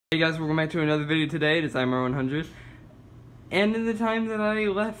Hey guys, welcome back to another video today. It is IMR100. And in the time that I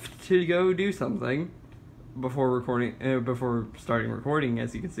left to go do something before starting recording,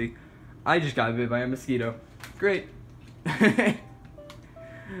 as you can see, I just got bit by a mosquito. Great. But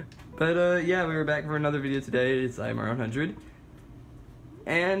yeah, we were back for another video today. It's IMR100.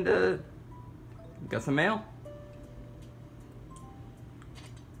 And got some mail.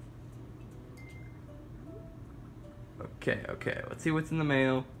 Okay, let's see what's in the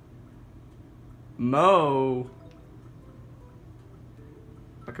mail. Mo.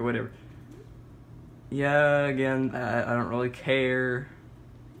 Okay, whatever. Yeah, again, I don't really care.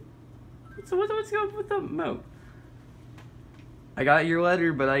 So what's going with the Mo? I got your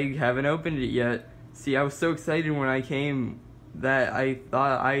letter, but I haven't opened it yet. See, I was so excited when I came that I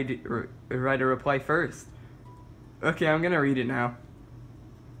thought I'd write a reply first. Okay, I'm gonna read it now.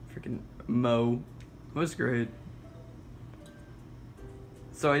 Freaking Mo. Mo's great.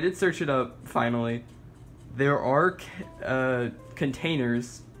 So I did search it up, finally. There are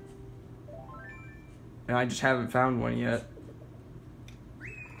containers, and I just haven't found one yet.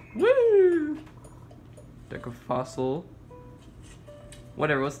 Woo! Deck of fossil.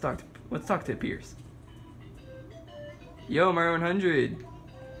 Whatever, let's talk to Pierce. Yo, Mario 100.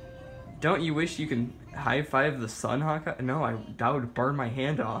 Don't you wish you can high-five the sun, Hawkeye? No, that would burn my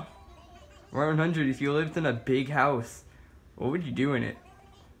hand off. Mario 100, if you lived in a big house, what would you do in it?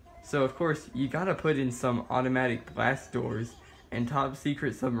 So, of course, you gotta put in some automatic blast doors and top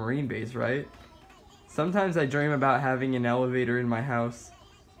secret submarine base, right? Sometimes I dream about having an elevator in my house.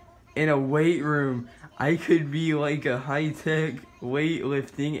 In a weight room, I could be like a high-tech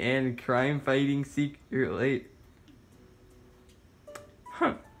weightlifting and crime-fighting secret.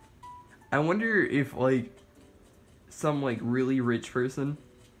 Huh. I wonder if, like, some, like, really rich person,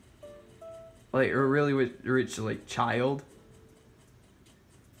 like, or really rich, like, child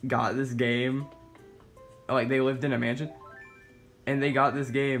got this game, like they lived in a mansion and they got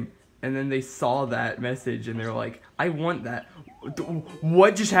this game and then they saw that message and they're like, I want that.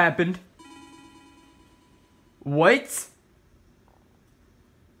 What just happened? What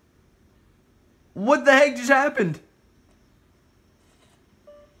the heck just happened?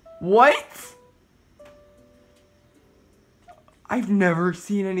 What? I've never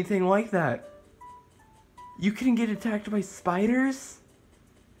seen anything like that. You can get attacked by spiders?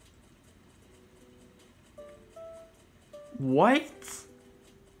 What?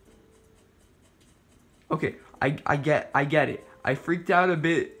 Okay, I get it. I freaked out a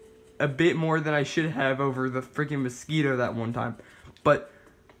bit more than I should have over the freaking mosquito that one time. But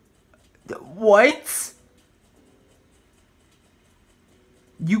what?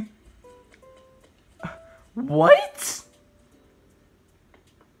 What?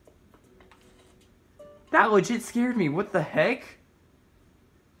 That legit scared me. What the heck?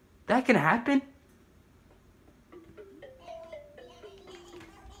 That can happen?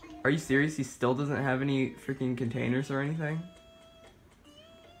 Are you serious? He still doesn't have any freaking containers or anything?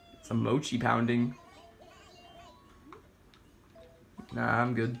 It's a mochi pounding. Nah,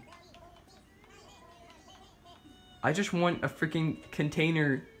 I'm good. I just want a freaking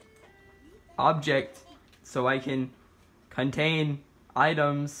container object so I can contain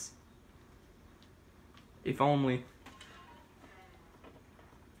items. If only.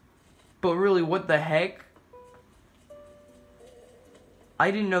 But really, what the heck? I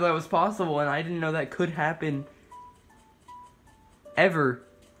didn't know that was possible, and I didn't know that could happen ever.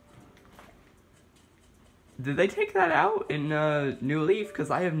 Did they take that out in New Leaf? Because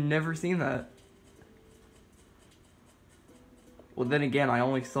I have never seen that. Well, then again, I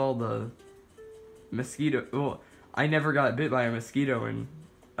only saw the mosquito. Well, I never got bit by a mosquito in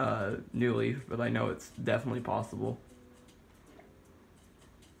New Leaf, but I know it's definitely possible.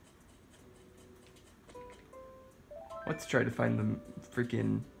 Let's try to find the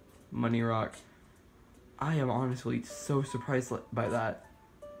freaking money rock. I am honestly so surprised by that.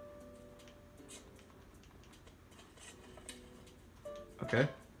 Okay.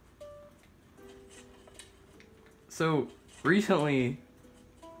 So, recently,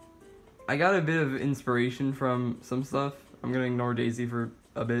 I got a bit of inspiration from some stuff. I'm gonna ignore Daisy for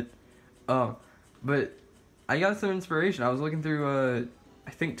a bit. But I got some inspiration. I was looking through,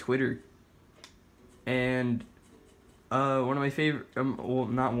 I think Twitter. And one of my favorite, well,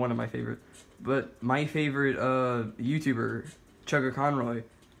 not one of my favorite, but my favorite YouTuber, Chugga Conroy,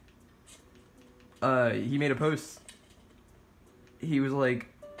 he made a post. He was like,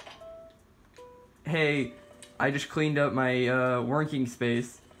 hey, I just cleaned up my working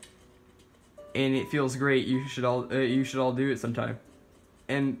space and it feels great. You should all do it sometime.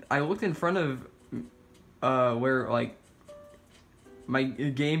 And I looked in front of where like my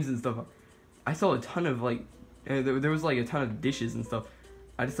games and stuff. I saw a ton of like, there was like a ton of dishes and stuff.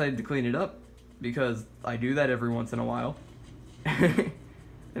 I decided to clean it up because I do that every once in a while. And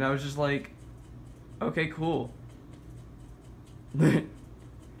I was just like, okay, cool.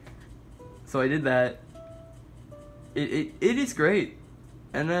 So I did that. It is great.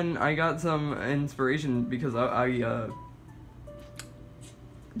 And then I got some inspiration because I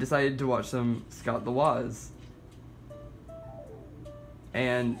decided to watch some Scott the Woz.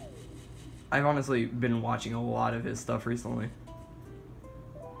 And I've honestly been watching a lot of his stuff recently.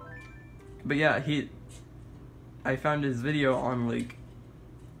 But yeah, I found his video on like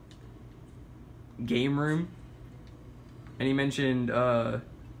Game Room, and he mentioned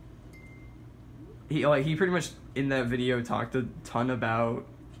he pretty much in that video talked a ton about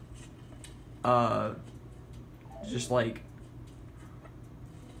just like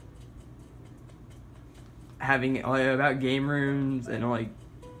having about game rooms and like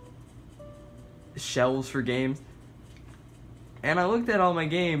shelves for games. And I looked at all my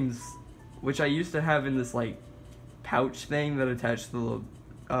games, which I used to have in this like pouch thing that attached to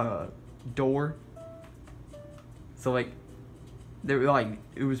the door. So like there like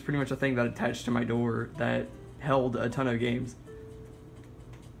it was pretty much a thing that attached to my door that held a ton of games.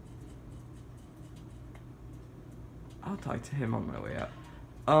 I'll talk to him on my way out.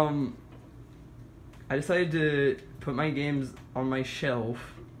 I decided to put my games on my shelf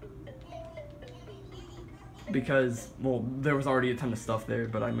because, well, there was already a ton of stuff there,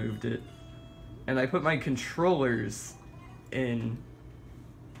 but I moved it. And I put my controllers in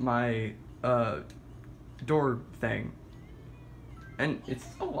my door thing. And it's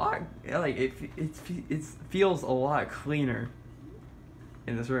a lot, like, it feels a lot cleaner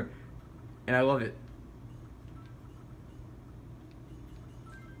in this room. And I love it.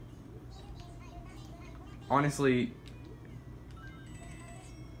 Honestly,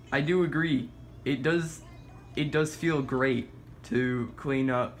 I do agree. It does feel great to clean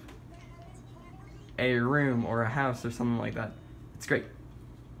up a room or a house or something like that. It's great.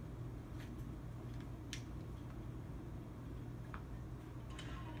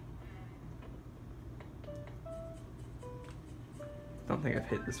 Don't think I've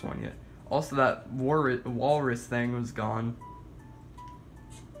hit this one yet. Also, that walrus thing was gone.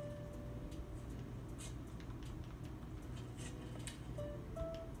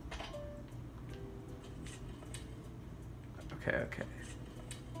 Okay.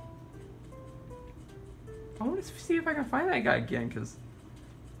 I want to see if I can find that guy again, because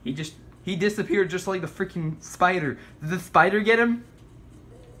he disappeared just like the freaking spider. Did the spider get him?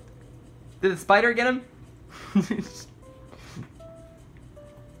 Did the spider get him?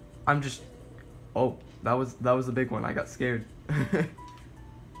 Oh, that was a big one. I got scared.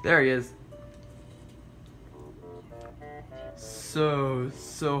 There he is. So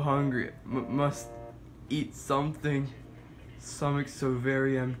hungry. Must eat something. Stomach so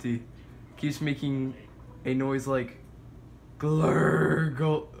very empty. Keeps making a noise like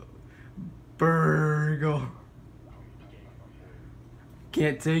glurgle, burgle.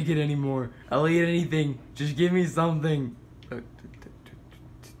 Can't take it anymore. I'll eat anything. Just give me something.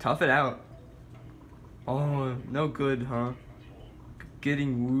 Tough it out. Oh, no good, huh?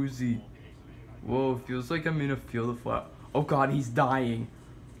 Getting woozy. Whoa, feels like I'm in a field of flowers. Oh god, he's dying.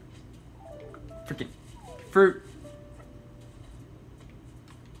 Freaking fruit.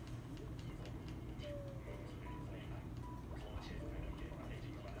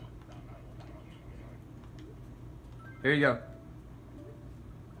 Here you go.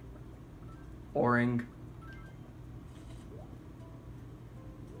 Orang.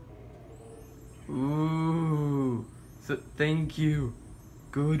 Ooh. So thank you.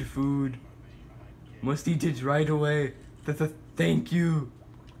 Good food. Must eat it right away. Thank you.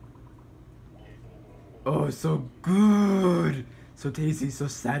 Oh, so good. So tasty, so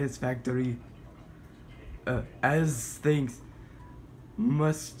satisfactory. As thanks,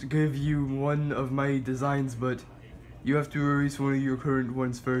 must give you one of my designs, but you have to erase one of your current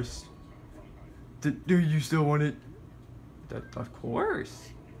ones first. Do you still want it? Of course.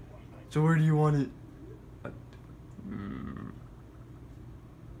 So where do you want it?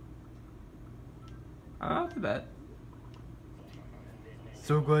 After that.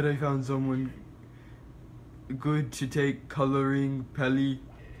 So glad I found someone good to take coloring, Pelly.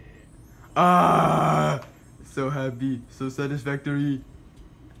 Ah! So happy, so satisfactory.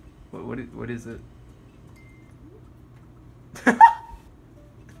 What is it?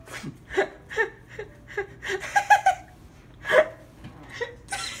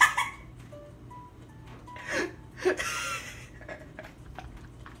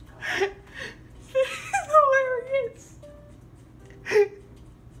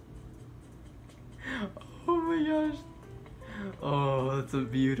 that's a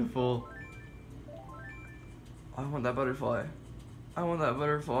beautiful. I want that butterfly. I want that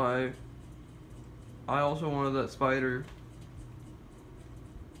butterfly. I also wanted that spider.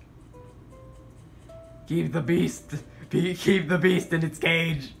 Keep the beast. Keep the beast in its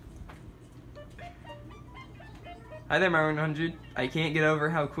cage. Hi there, Mario 100. I can't get over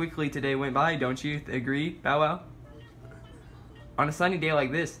how quickly today went by. Don't you agree, Bow Wow? On a sunny day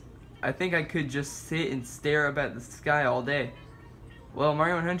like this, I think I could just sit and stare up at the sky all day. Well,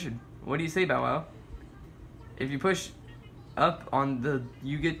 Mario 100, what do you say, Bow Wow? If you push up on the,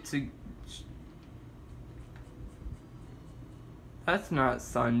 you get to. That's not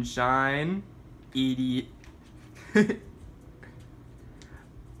sunshine, idiot.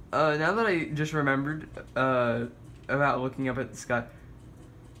 Now that I just remembered about looking up at the sky,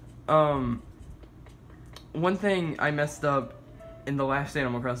 one thing I messed up in the last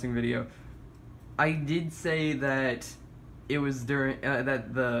Animal Crossing video, I did say that it was during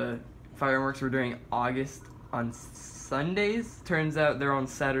that the fireworks were during August on Sundays. Turns out they're on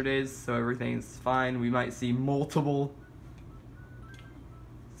Saturdays, so everything's fine. We might see multiple,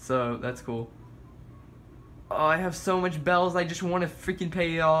 so that's cool. Oh, I have so much bells, I just want to freaking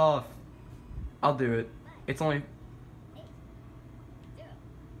pay it off. I'll do it. It's only...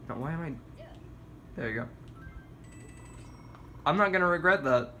 No, why am I... There you go. I'm not gonna regret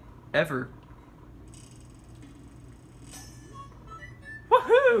that. Ever.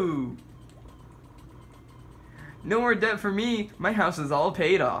 Woohoo! No more debt for me. My house is all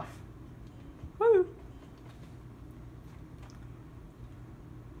paid off. Woo!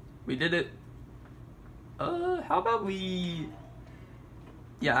 We did it. How about we...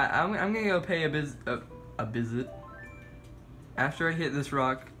 Yeah, I'm gonna go pay a visit. After I hit this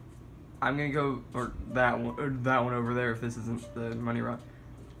rock, I'm gonna go, or that one over there if this isn't the money rock.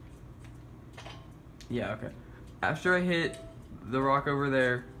 Yeah, okay. After I hit the rock over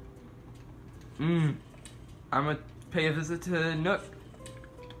there, I'm gonna pay a visit to Nook.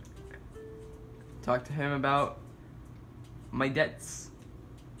 Talk to him about my debts.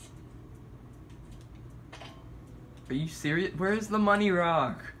 Are you serious? Where's the money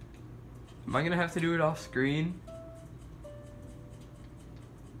rock? Am I gonna have to do it off screen?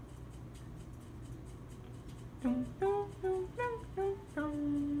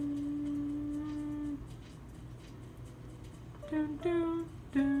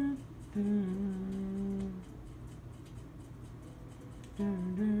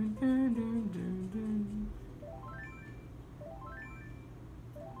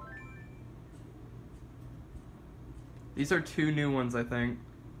 These are 2 new ones, I think.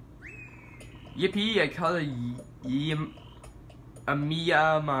 Yippee! I caught a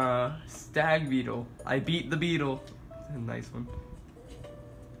Miyama stag beetle. I beat the beetle. That's a nice one.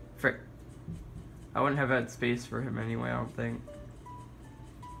 Frick. I wouldn't have had space for him anyway, I don't think.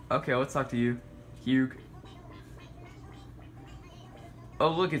 Okay, let's talk to you, Hugh. Oh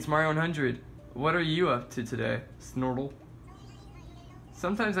look, it's Mario 100. What are you up to today, Snortle?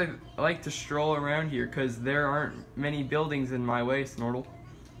 Sometimes I like to stroll around here because there aren't many buildings in my way, Snortle.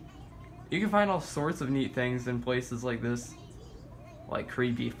 You can find all sorts of neat things in places like this. Like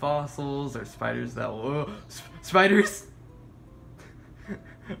creepy fossils, or spiders that will... spiders!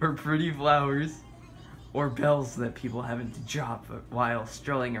 Or pretty flowers. Or bells that people haven't to drop while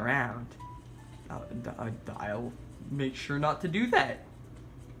strolling around. I'll make sure not to do that.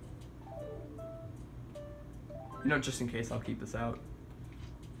 You know, just in case, I'll keep this out.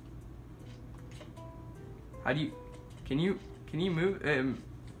 How do you... Can you move...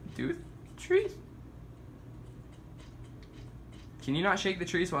 do trees? Can you not shake the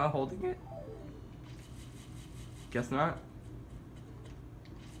trees while holding it? Guess not.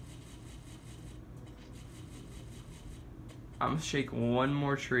 I'm gonna shake one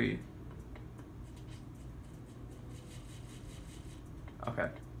more tree. Okay,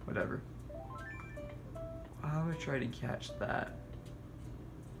 whatever. I'm gonna try to catch that.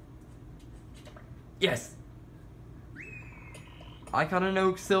 Yes! I caught an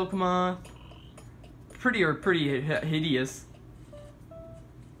oak silk moth. Pretty hideous.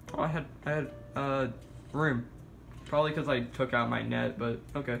 Oh, I had room. Probably because I took out my net, but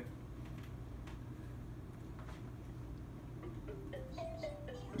okay.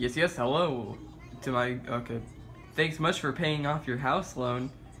 Yes, hello. To my, okay. Thanks much for paying off your house loan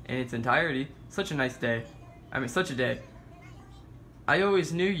in its entirety. Such a nice day. I mean, such a day. I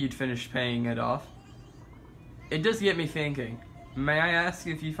always knew you'd finish paying it off. It does get me thinking. May I ask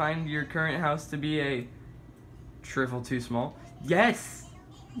if you find your current house to be a trifle too small? Yes!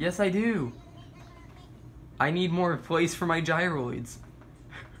 Yes, I do. I need more place for my gyroids.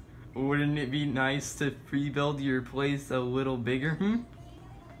 Wouldn't it be nice to rebuild your place a little bigger,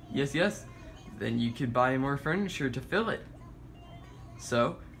 Yes, yes. Then you could buy more furniture to fill it.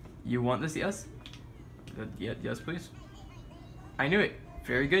 So, you want this, yes? Yes, please. I knew it.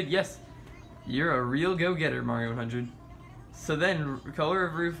 Very good, yes. You're a real go-getter, Mario 100. So then, color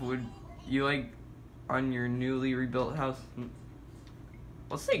of roof would you like on your newly rebuilt house?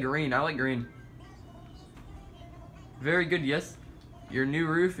 Let's say green. I like green. Very good, yes. Your new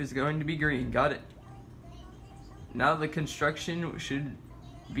roof is going to be green. Got it. Now the construction should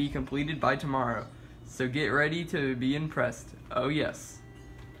be completed by tomorrow. So get ready to be impressed. Oh yes.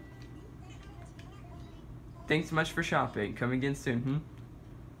 Thanks so much for shopping. Come again soon,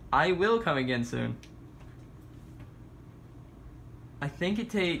 I will come again soon. I think it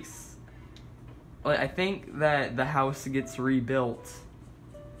takes... I think that the house gets rebuilt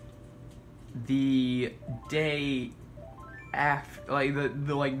the day after,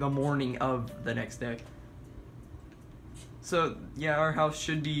 the morning of the next day. So yeah, our house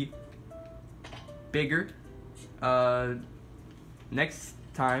should be bigger next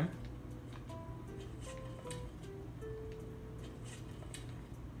time.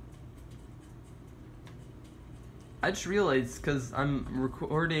 I just realized, because I'm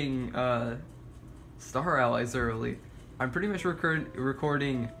recording Star Allies early, I'm pretty much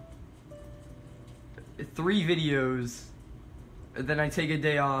recording 3 videos, then I take a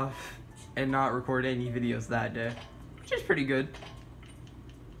day off and not record any videos that day, which is pretty good.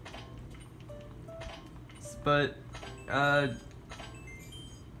 But,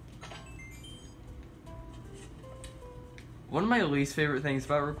 one of my least favorite things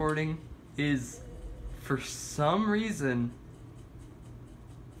about recording is, for some reason,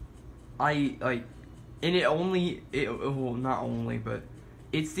 well, not only, but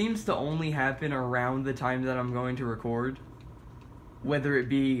it seems to only happen around the time that I'm going to record, whether it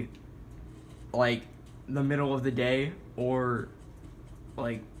be, like, the middle of the day or,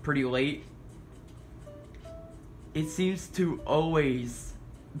 like, pretty late. It seems to always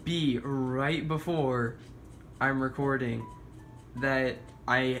be right before I'm recording that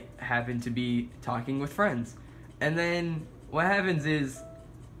I happen to be talking with friends. And then what happens is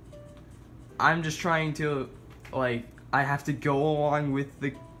I'm just trying to, I have to go along with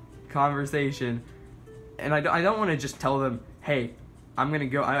the conversation, and I don't want to just tell them, hey, I'm gonna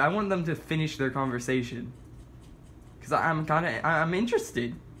go. I want them to finish their conversation, because I'm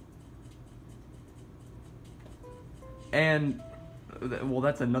interested. And, well,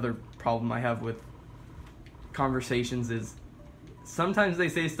 that's another problem I have with conversations is sometimes they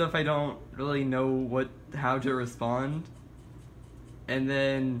say stuff I don't really know how to respond, and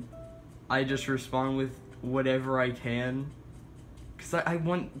then I just respond with whatever I can, because I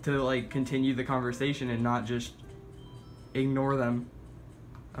want to, continue the conversation and not just ignore them.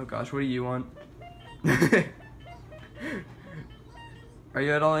 Oh gosh, what do you want? Are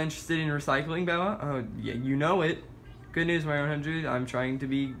you at all interested in recycling, Bella? Oh, yeah, you know it. Good news, my 100, I'm trying to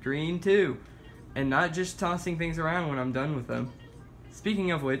be green too, and not just tossing things around when I'm done with them.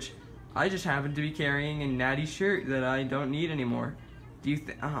 Speaking of which, I just happen to be carrying a natty shirt that I don't need anymore. Do you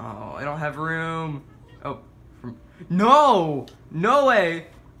think? Oh, I don't have room. Oh, no! No way!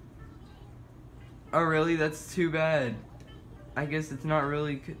 Oh, really? That's too bad. I guess it's not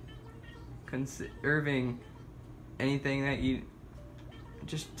really conserving anything that you...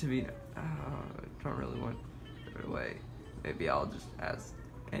 Just to be... I don't really want to throw it away. Maybe I'll just ask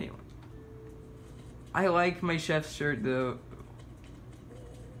anyone. I like my chef's shirt, though.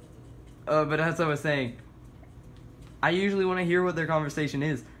 But as I was saying, I usually want to hear what their conversation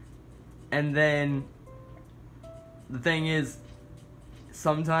is. And then, the thing is,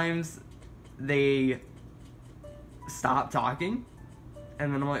 sometimes they stop talking.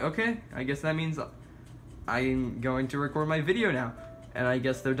 And then I'm like, okay, I guess that means I'm going to record my video now. And I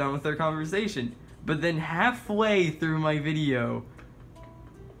guess they're done with their conversation. But then halfway through my video,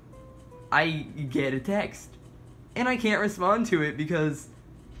 I get a text. And I can't respond to it because...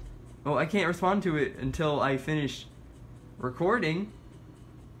 Well, I can't respond to it until I finish recording.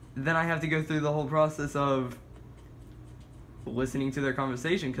 Then I have to go through the whole process of listening to their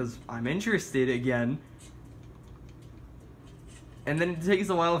conversation because I'm interested again. And then it takes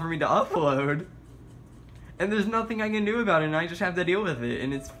a while for me to upload. And there's nothing I can do about it, and I just have to deal with it,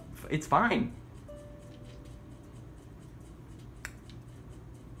 and it's fine.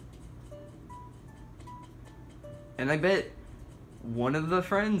 And I bet one of the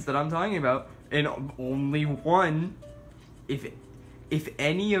friends that I'm talking about, and only one, if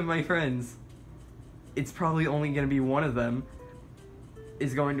any of my friends, it's probably only going to be one of them,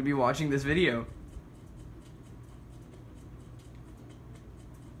 is going to be watching this video.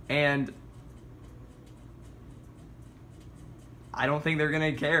 And I don't think they're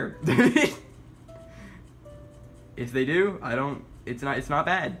gonna care. If they do, it's not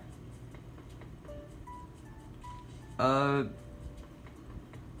bad. But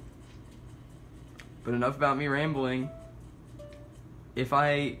enough about me rambling. If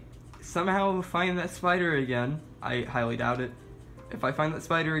I somehow find that spider again, I highly doubt it. If I find that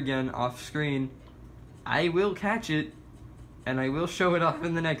spider again off screen, I will catch it, and I will show it off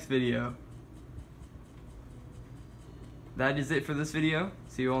in the next video. That is it for this video.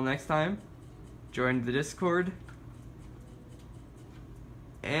 See you all next time. Join the Discord.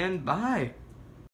 And bye.